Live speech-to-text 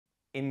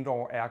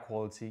Indoor air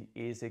quality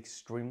is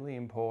extremely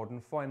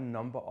important for a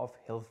number of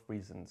health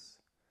reasons.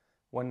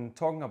 When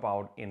talking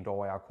about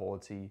indoor air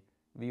quality,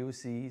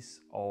 VOCs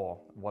or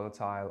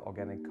volatile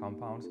organic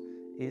compounds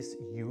is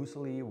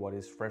usually what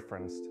is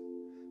referenced.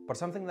 But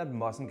something that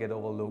mustn't get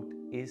overlooked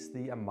is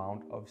the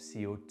amount of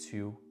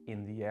CO2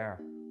 in the air.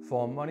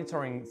 For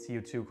monitoring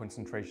CO2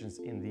 concentrations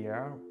in the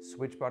air,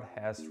 SwitchBot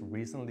has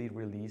recently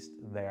released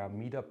their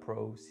Meter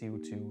Pro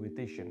CO2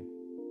 edition.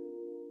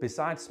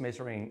 Besides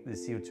measuring the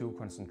CO2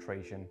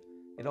 concentration,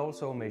 it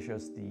also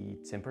measures the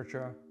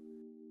temperature,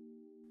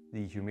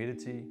 the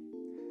humidity,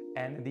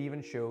 and it even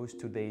shows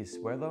today's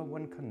weather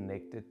when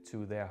connected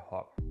to their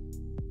hub.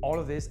 All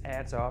of this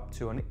adds up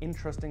to an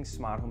interesting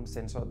smart home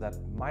sensor that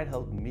might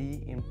help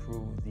me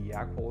improve the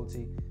air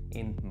quality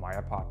in my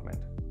apartment.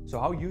 So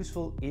how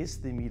useful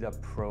is the Meter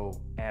Pro,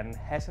 and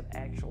has it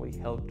actually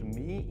helped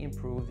me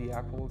improve the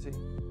air quality?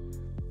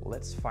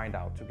 Let's find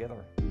out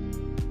together.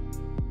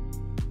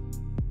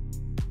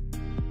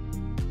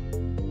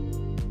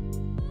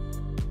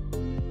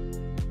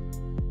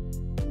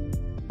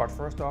 But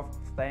first off,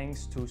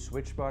 thanks to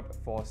SwitchBot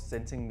for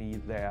sending me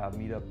their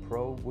Meter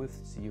Pro with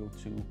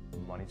CO2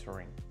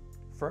 monitoring.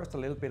 First, a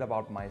little bit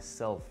about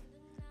myself.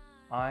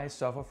 I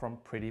suffer from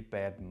pretty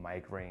bad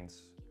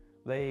migraines.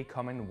 They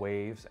come in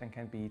waves and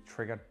can be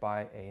triggered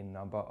by a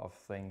number of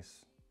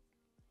things.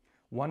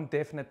 One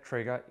definite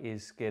trigger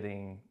is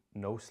getting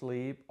no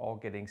sleep or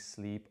getting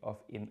sleep of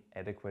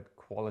inadequate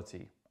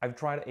quality. I've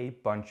tried a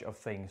bunch of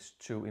things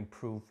to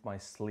improve my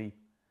sleep.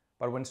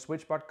 But when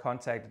SwitchBot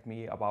contacted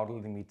me about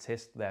letting me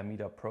test their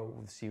Meter Pro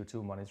with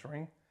CO2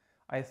 monitoring,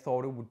 I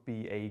thought it would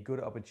be a good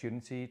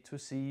opportunity to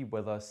see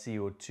whether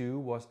CO2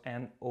 was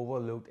an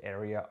overlooked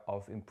area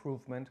of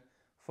improvement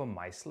for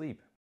my sleep.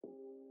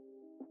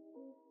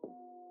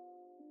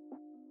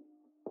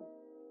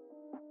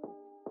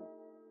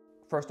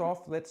 First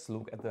off, let's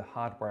look at the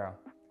hardware.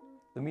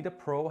 The Meter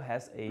Pro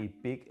has a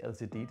big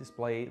LCD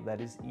display that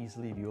is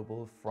easily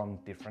viewable from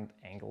different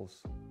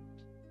angles.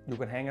 You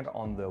can hang it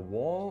on the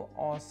wall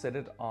or set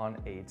it on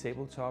a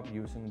tabletop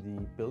using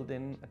the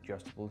built-in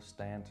adjustable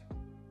stand.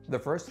 The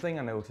first thing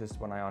I noticed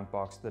when I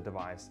unboxed the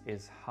device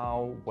is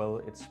how well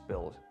it's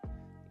built.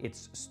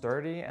 It's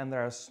sturdy and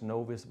there's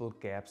no visible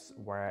gaps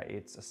where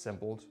it's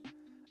assembled.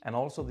 And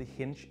also the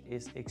hinge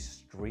is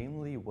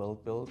extremely well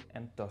built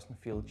and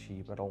doesn't feel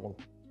cheap at all.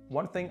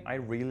 One thing I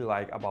really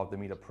like about the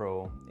Meter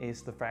Pro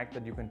is the fact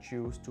that you can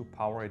choose to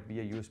power it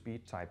via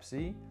USB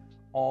Type-C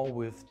or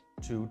with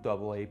two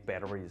AA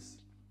batteries.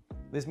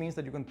 This means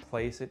that you can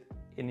place it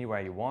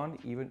anywhere you want,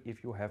 even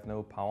if you have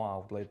no power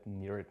outlet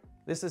near it.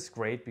 This is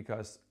great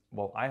because,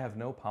 well, I have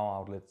no power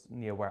outlets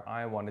near where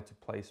I wanted to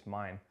place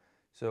mine.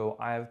 So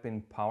I have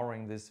been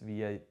powering this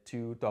via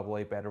two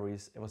AA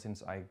batteries ever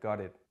since I got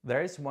it.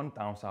 There is one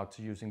downside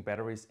to using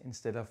batteries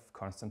instead of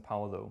constant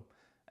power though,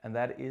 and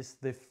that is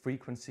the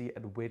frequency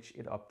at which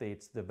it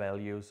updates the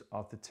values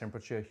of the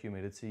temperature,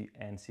 humidity,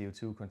 and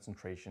CO2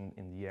 concentration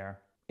in the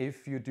air.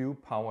 If you do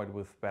power it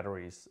with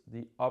batteries,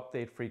 the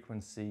update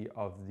frequency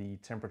of the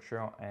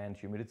temperature and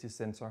humidity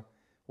sensor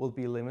will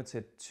be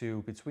limited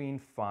to between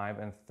 5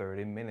 and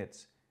 30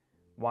 minutes,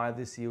 while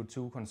the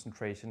CO2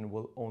 concentration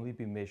will only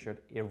be measured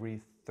every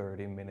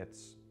 30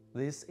 minutes.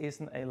 This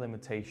isn't a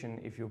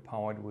limitation if you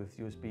power it with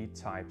USB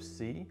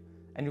Type-C,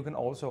 and you can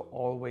also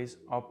always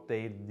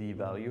update the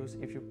values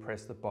if you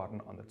press the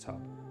button on the top,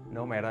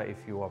 no matter if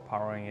you are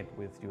powering it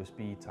with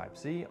USB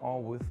Type-C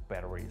or with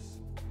batteries.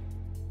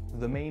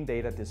 The main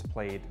data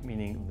displayed,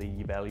 meaning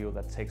the value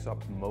that takes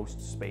up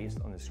most space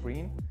on the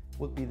screen,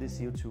 will be the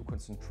CO2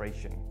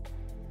 concentration.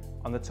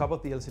 On the top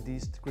of the LCD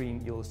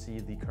screen, you'll see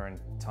the current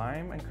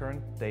time and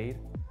current date,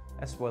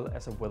 as well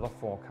as a weather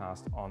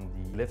forecast on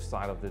the left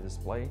side of the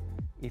display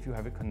if you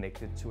have it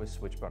connected to a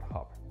SwitchBot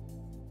hub.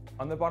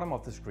 On the bottom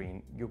of the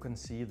screen, you can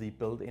see the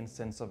built-in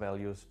sensor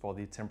values for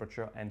the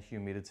temperature and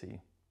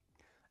humidity.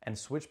 And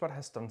SwitchBot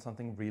has done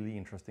something really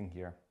interesting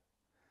here.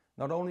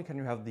 Not only can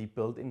you have the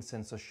built-in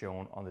sensor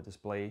shown on the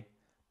display,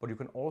 but you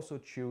can also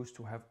choose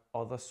to have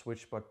other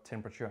SwitchBot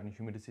temperature and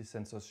humidity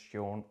sensors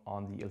shown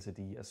on the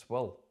LCD as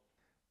well.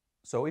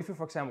 So if you,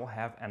 for example,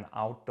 have an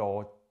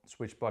outdoor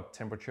SwitchBot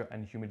temperature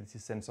and humidity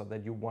sensor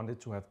that you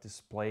wanted to have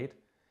displayed,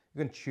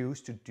 you can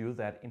choose to do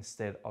that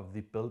instead of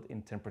the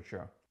built-in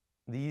temperature.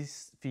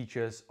 These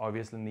features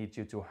obviously need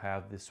you to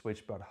have the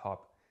SwitchBot hub,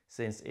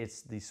 since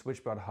it's the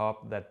SwitchBot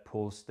hub that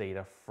pulls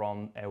data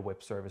from a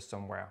web service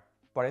somewhere.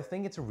 But I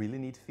think it's a really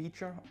neat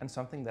feature and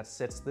something that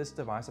sets this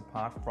device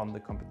apart from the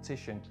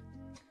competition.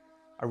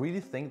 I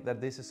really think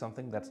that this is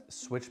something that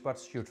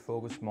SwitchBot should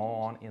focus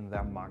more on in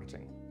their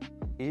marketing.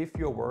 If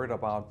you're worried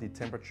about the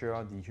temperature,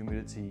 the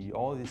humidity,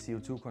 or the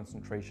CO2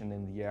 concentration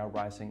in the air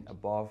rising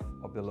above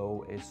or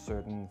below a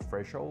certain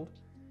threshold,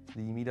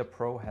 the Meter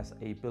Pro has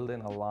a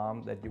built-in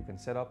alarm that you can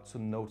set up to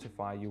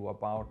notify you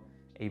about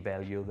a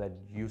value that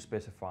you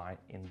specify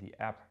in the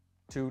app.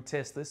 To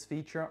test this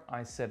feature,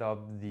 I set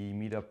up the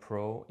Meter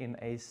Pro in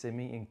a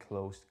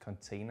semi-enclosed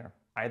container.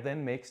 I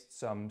then mixed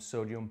some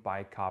sodium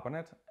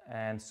bicarbonate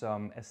and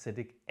some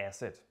acetic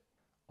acid.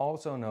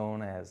 also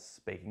known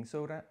as baking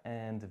soda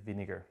and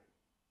vinegar.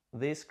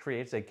 This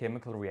creates a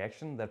chemical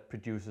reaction that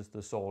produces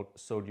the salt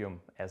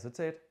sodium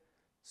acetate,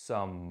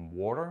 some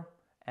water,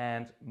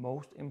 and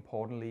most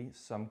importantly,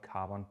 some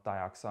carbon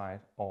dioxide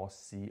or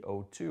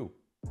CO2.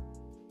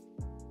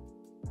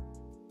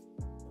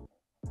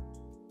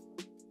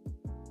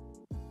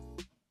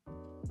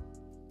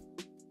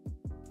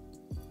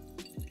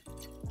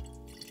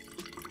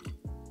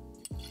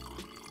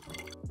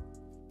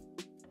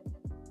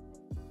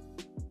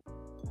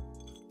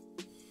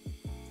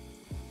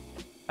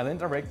 I then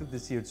directed the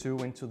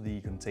CO2 into the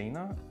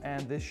container,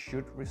 and this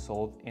should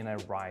result in a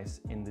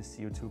rise in the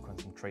CO2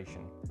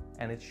 concentration,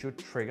 and it should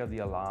trigger the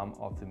alarm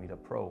of the Meter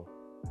Pro.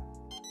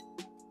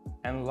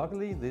 And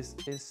luckily this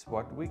is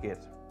what we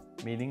get,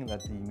 meaning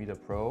that the Meter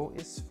Pro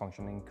is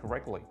functioning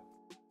correctly.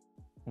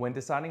 When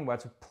deciding where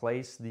to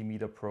place the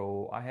Meter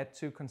Pro, I had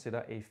to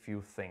consider a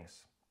few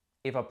things.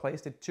 If I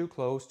placed it too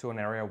close to an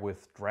area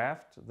with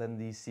draft, then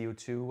the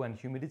CO2 and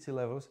humidity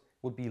levels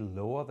would be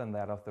lower than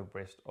that of the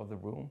rest of the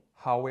room.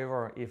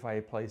 However, if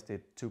I placed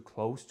it too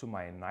close to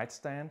my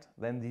nightstand,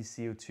 then the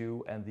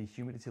CO2 and the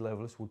humidity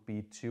levels would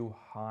be too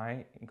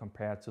high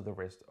compared to the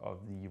rest of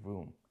the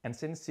room. And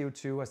since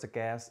CO2 as a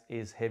gas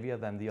is heavier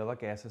than the other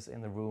gases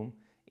in the room,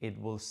 it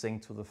will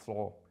sink to the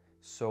floor.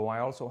 So I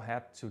also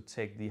had to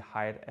take the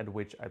height at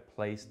which I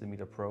placed the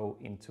Meter Pro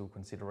into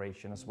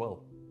consideration as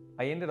well.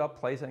 I ended up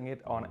placing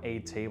it on a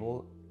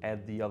table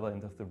at the other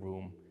end of the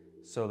room,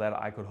 so that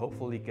I could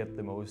hopefully get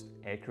the most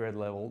accurate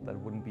level that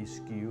wouldn't be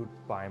skewed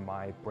by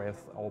my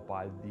breath or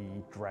by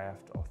the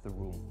draft of the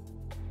room.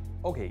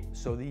 Okay,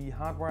 so the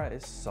hardware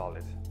is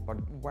solid, but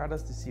where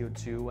does the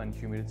CO2 and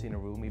humidity in a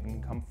room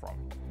even come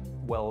from?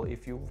 Well,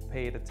 if you've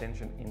paid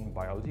attention in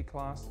biology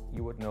class,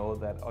 you would know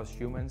that us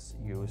humans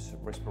use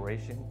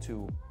respiration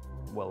to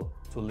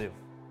live.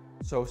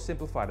 So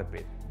simplified a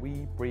bit,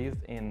 we breathe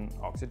in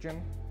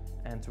oxygen,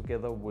 and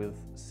together with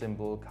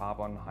simple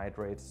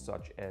carbohydrates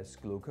such as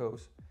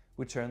glucose,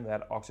 we turn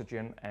that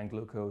oxygen and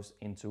glucose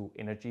into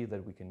energy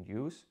that we can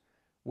use,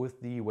 with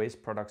the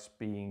waste products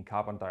being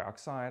carbon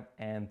dioxide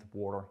and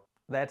water.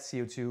 That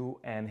CO2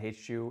 and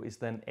H2 is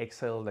then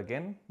exhaled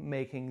again,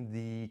 making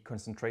the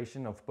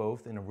concentration of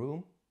both in a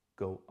room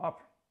go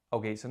up.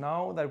 Okay, so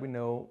now that we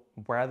know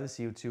where the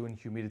CO2 and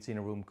humidity in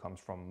a room comes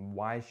from,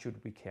 why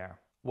should we care?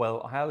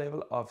 Well, a high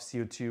level of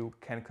CO2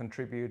 can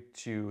contribute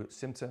to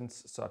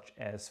symptoms such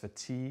as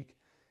fatigue,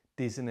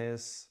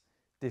 dizziness,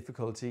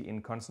 difficulty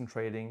in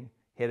concentrating,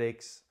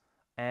 headaches,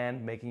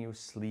 and making you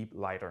sleep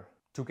lighter.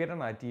 To get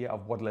an idea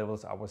of what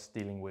levels I was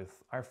dealing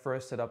with, I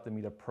first set up the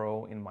Meter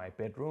Pro in my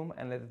bedroom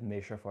and let it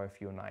measure for a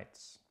few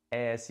nights.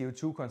 A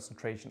CO2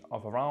 concentration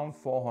of around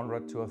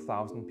 400 to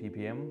 1000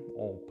 ppm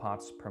or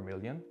parts per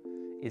million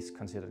is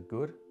considered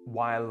good,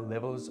 while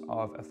levels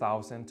of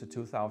 1000 to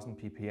 2000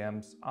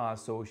 ppm are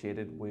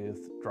associated with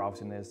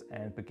drowsiness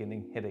and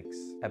beginning headaches.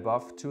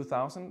 Above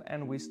 2000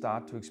 and we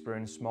start to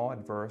experience more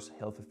adverse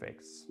health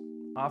effects.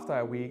 After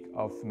a week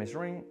of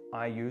measuring,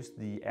 I used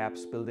the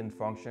app's built-in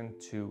function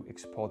to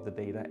export the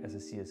data as a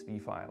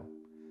CSV file.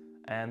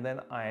 And then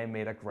I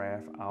made a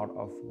graph out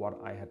of what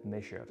I had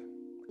measured.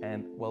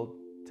 And well,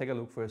 take a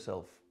look for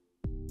yourself.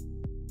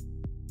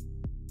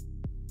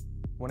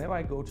 Whenever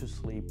I go to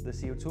sleep, the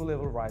CO2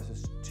 level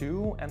rises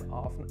to and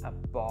often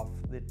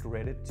above the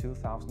dreaded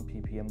 2000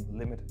 ppm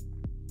limit.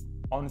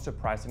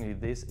 Unsurprisingly,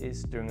 this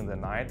is during the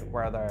night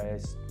where there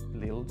is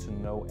little to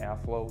no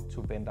airflow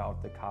to vent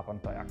out the carbon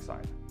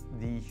dioxide.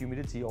 The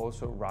humidity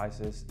also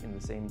rises in the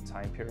same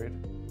time period,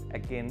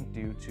 again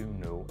due to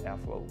no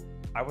airflow.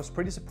 I was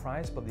pretty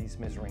surprised by these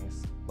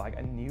measurings. Like,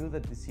 I knew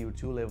that the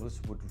CO2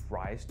 levels would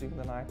rise during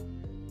the night,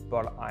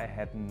 but I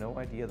had no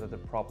idea that the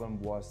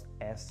problem was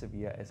as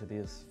severe as it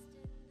is.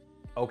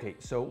 Okay,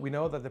 so we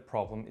know that the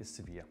problem is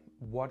severe.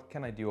 What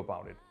can I do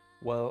about it?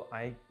 Well,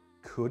 I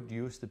could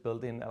use the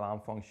built-in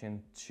alarm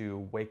function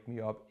to wake me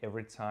up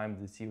every time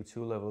the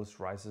CO2 levels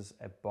rises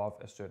above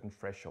a certain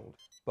threshold.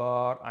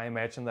 But I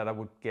imagine that I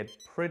would get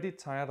pretty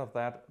tired of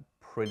that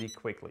pretty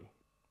quickly.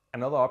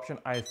 Another option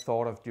I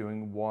thought of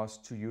doing was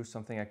to use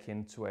something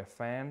akin to a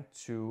fan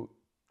to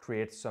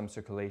create some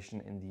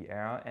circulation in the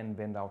air and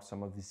vent out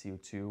some of the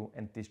CO2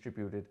 and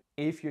distribute it.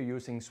 If you're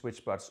using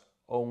SwitchBot's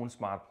own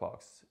smart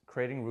plugs,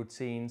 creating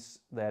routines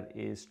that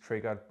is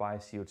triggered by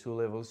CO2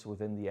 levels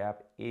within the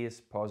app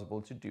is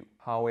possible to do.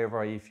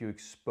 However, if you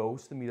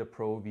expose the Meter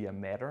Pro via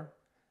Matter,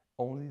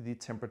 only the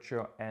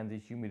temperature and the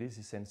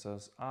humidity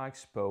sensors are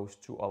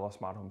exposed to other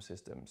smart home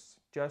systems.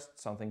 Just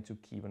something to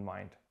keep in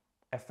mind.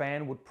 A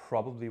fan would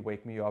probably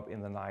wake me up in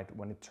the night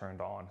when it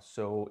turned on,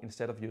 so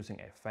instead of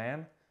using a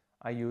fan,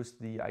 I used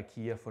the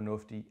IKEA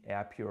Fornufti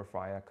air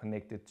purifier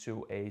connected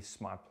to a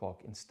smart plug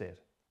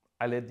instead.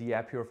 I let the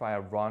air purifier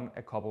run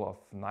a couple of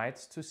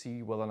nights to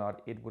see whether or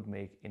not it would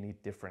make any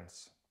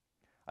difference.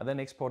 I then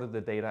exported the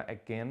data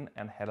again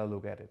and had a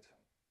look at it.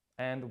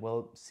 And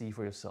well, see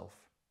for yourself.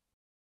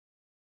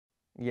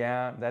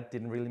 Yeah, that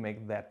didn't really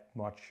make that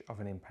much of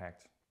an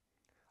impact.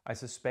 I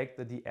suspect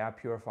that the air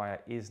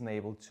purifier isn't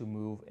able to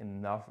move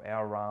enough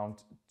air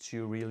around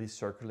to really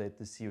circulate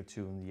the CO2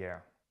 in the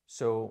air.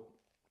 So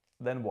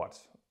then what?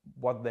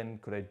 What then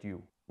could I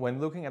do?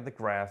 When looking at the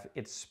graph,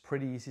 it's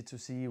pretty easy to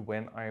see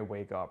when I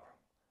wake up.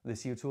 The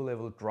CO2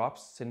 level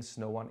drops since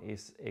no one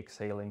is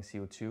exhaling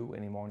CO2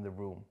 anymore in the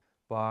room.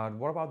 But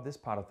what about this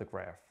part of the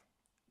graph?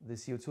 The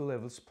CO2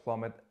 levels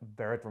plummet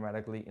very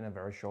dramatically in a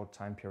very short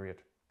time period.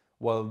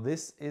 Well,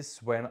 this is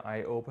when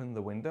I open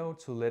the window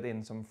to let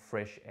in some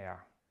fresh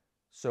air.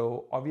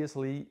 So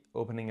obviously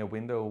opening a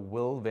window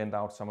will vent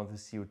out some of the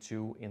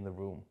CO2 in the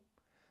room.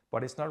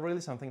 But it's not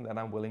really something that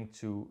I'm willing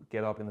to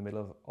get up in the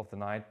middle of the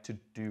night to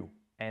do.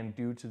 And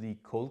due to the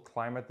cold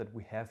climate that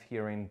we have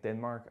here in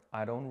Denmark,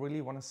 I don't really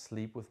want to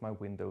sleep with my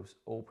windows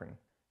open.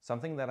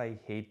 Something that I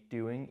hate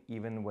doing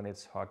even when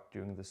it's hot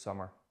during the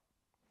summer.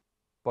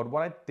 But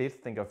what I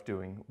did think of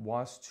doing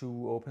was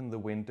to open the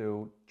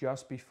window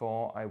just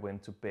before I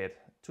went to bed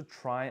to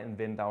try and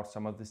vent out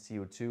some of the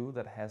CO2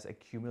 that has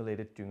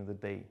accumulated during the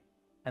day.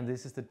 And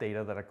this is the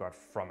data that I got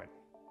from it.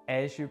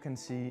 As you can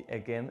see,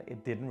 again,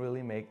 it didn't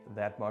really make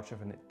that much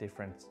of a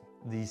difference.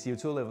 The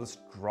CO2 levels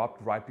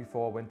dropped right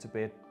before I went to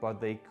bed,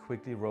 but they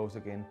quickly rose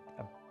again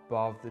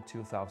above the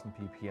 2000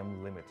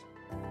 ppm limit.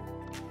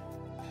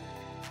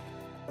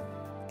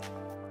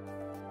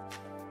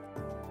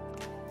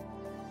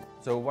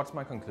 So what's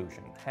my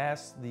conclusion?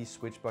 Has the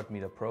SwitchBot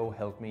Meter Pro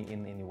helped me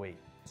in any way?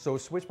 So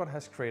SwitchBot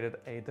has created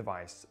a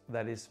device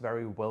that is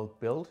very well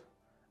built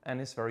and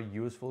is very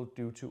useful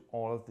due to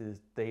all of the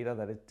data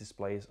that it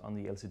displays on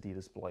the LCD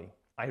display.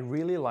 I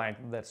really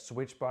like that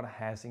SwitchBot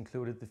has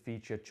included the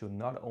feature to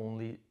not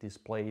only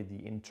display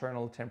the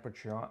internal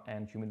temperature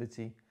and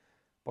humidity,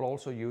 but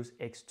also use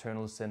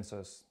external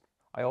sensors.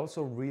 I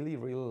also really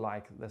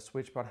like that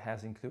SwitchBot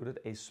has included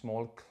a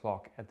small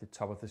clock at the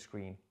top of the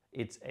screen.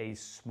 It's a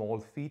small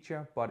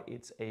feature, but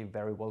it's a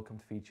very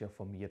welcomed feature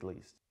for me at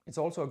least. It's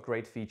also a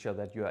great feature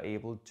that you are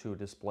able to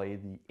display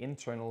the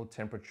internal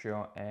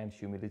temperature and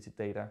humidity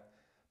data,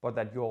 but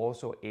that you're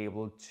also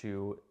able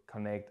to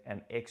connect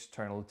an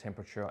external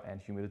temperature and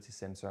humidity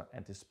sensor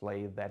and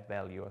display that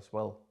value as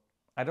well.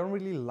 I don't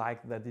really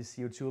like that the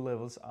CO2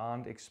 levels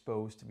aren't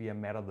exposed via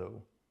Meter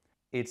though.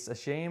 It's a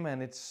shame,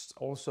 and it's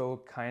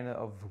also kind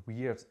of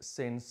weird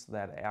since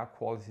that air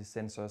quality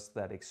sensors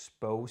that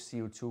expose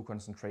CO2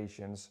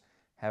 concentrations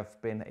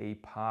have been a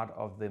part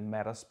of the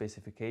Meter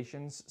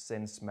specifications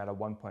since Meter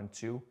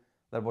 1.2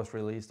 that was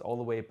released all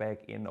the way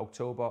back in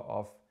October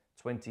of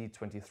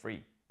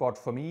 2023. But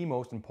for me,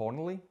 most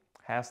importantly,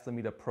 has the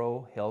Meter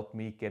Pro helped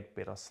me get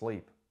better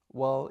sleep?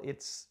 Well,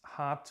 it's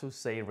hard to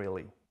say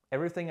really.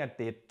 Everything I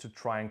did to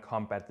try and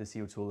combat the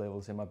CO2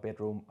 levels in my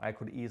bedroom, I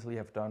could easily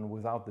have done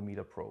without the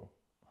Meter Pro.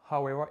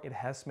 However, it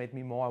has made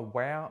me more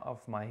aware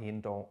of my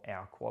indoor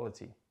air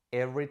quality.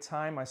 Every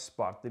time I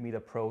spot the Meter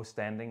Pro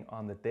standing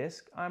on the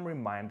desk, I'm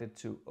reminded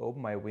to open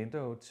my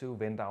window to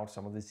vent out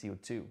some of the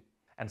CO2.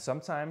 And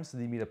sometimes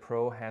the Meter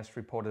Pro has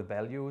reported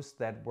values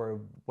that were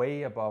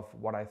way above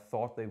what I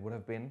thought they would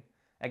have been,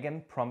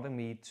 again prompting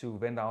me to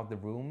vent out the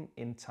room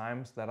in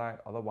times that I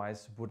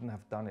otherwise wouldn't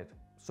have done it.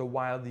 So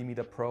while the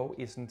Meter Pro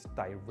isn't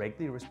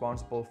directly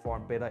responsible for a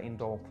better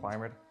indoor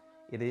climate,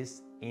 it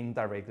is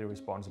indirectly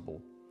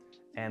responsible.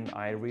 And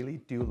I really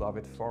do love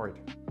it for it.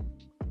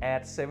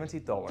 At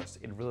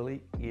 $70, it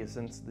really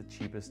isn't the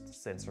cheapest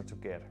sensor to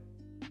get.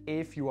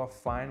 If you are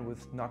fine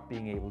with not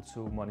being able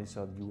to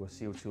monitor your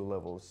CO2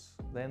 levels,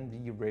 then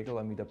the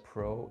regular Meter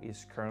Pro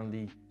is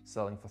currently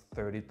selling for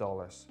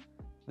 $30.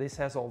 This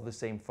has all the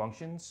same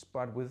functions,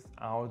 but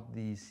without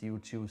the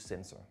CO2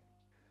 sensor.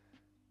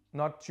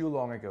 Not too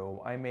long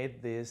ago, I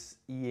made this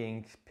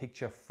e-ink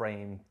picture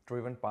frame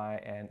driven by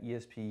an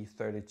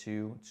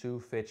ESP32 to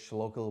fetch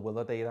local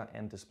weather data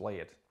and display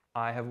it.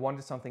 I have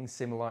wanted something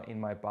similar in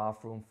my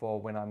bathroom for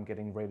when I'm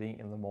getting ready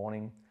in the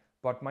morning,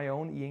 but my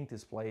own e-ink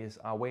displays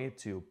are way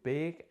too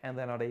big and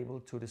they're not able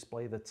to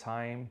display the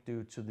time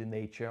due to the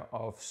nature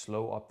of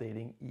slow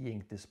updating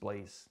e-ink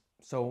displays.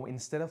 So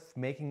instead of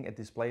making a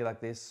display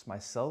like this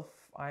myself,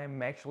 I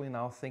am actually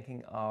now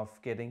thinking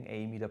of getting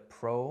a Meter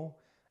Pro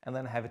and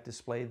then have it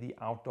display the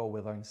outdoor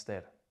weather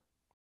instead.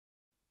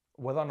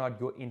 Whether or not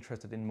you're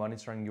interested in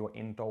monitoring your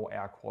indoor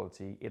air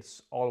quality,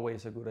 it's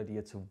always a good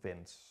idea to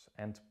vent,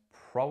 and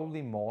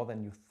probably more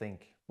than you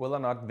think. Whether or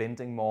not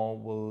venting more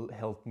will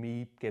help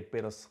me get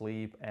better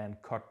sleep and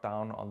cut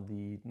down on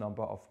the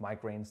number of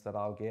migraines that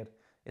I'll get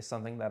is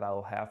something that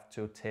I'll have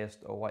to test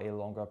over a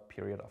longer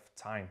period of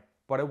time.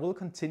 But I will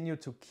continue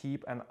to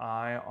keep an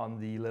eye on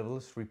the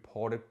levels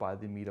reported by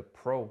the Meter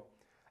Pro.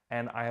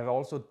 And I have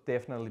also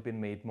definitely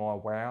been made more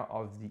aware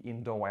of the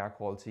indoor air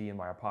quality in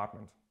my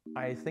apartment.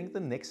 I think the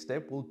next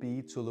step will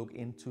be to look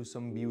into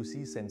some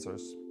VOC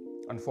sensors.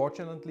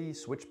 Unfortunately,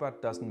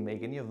 SwitchBot doesn't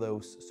make any of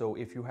those, so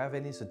if you have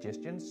any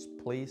suggestions,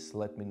 please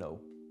let me know.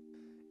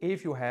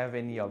 If you have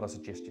any other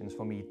suggestions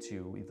for me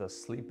to either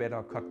sleep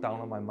better, cut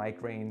down on my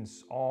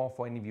migraines, or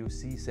for any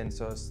VOC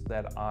sensors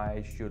that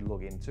I should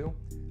look into,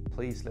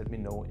 please let me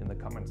know in the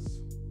comments.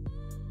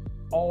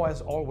 Or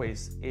as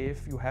always,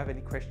 if you have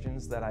any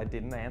questions that I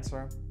didn't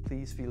answer,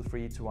 please feel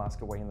free to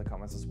ask away in the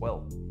comments as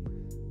well.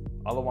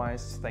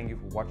 Otherwise, thank you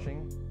for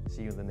watching.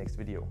 See you in the next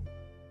video.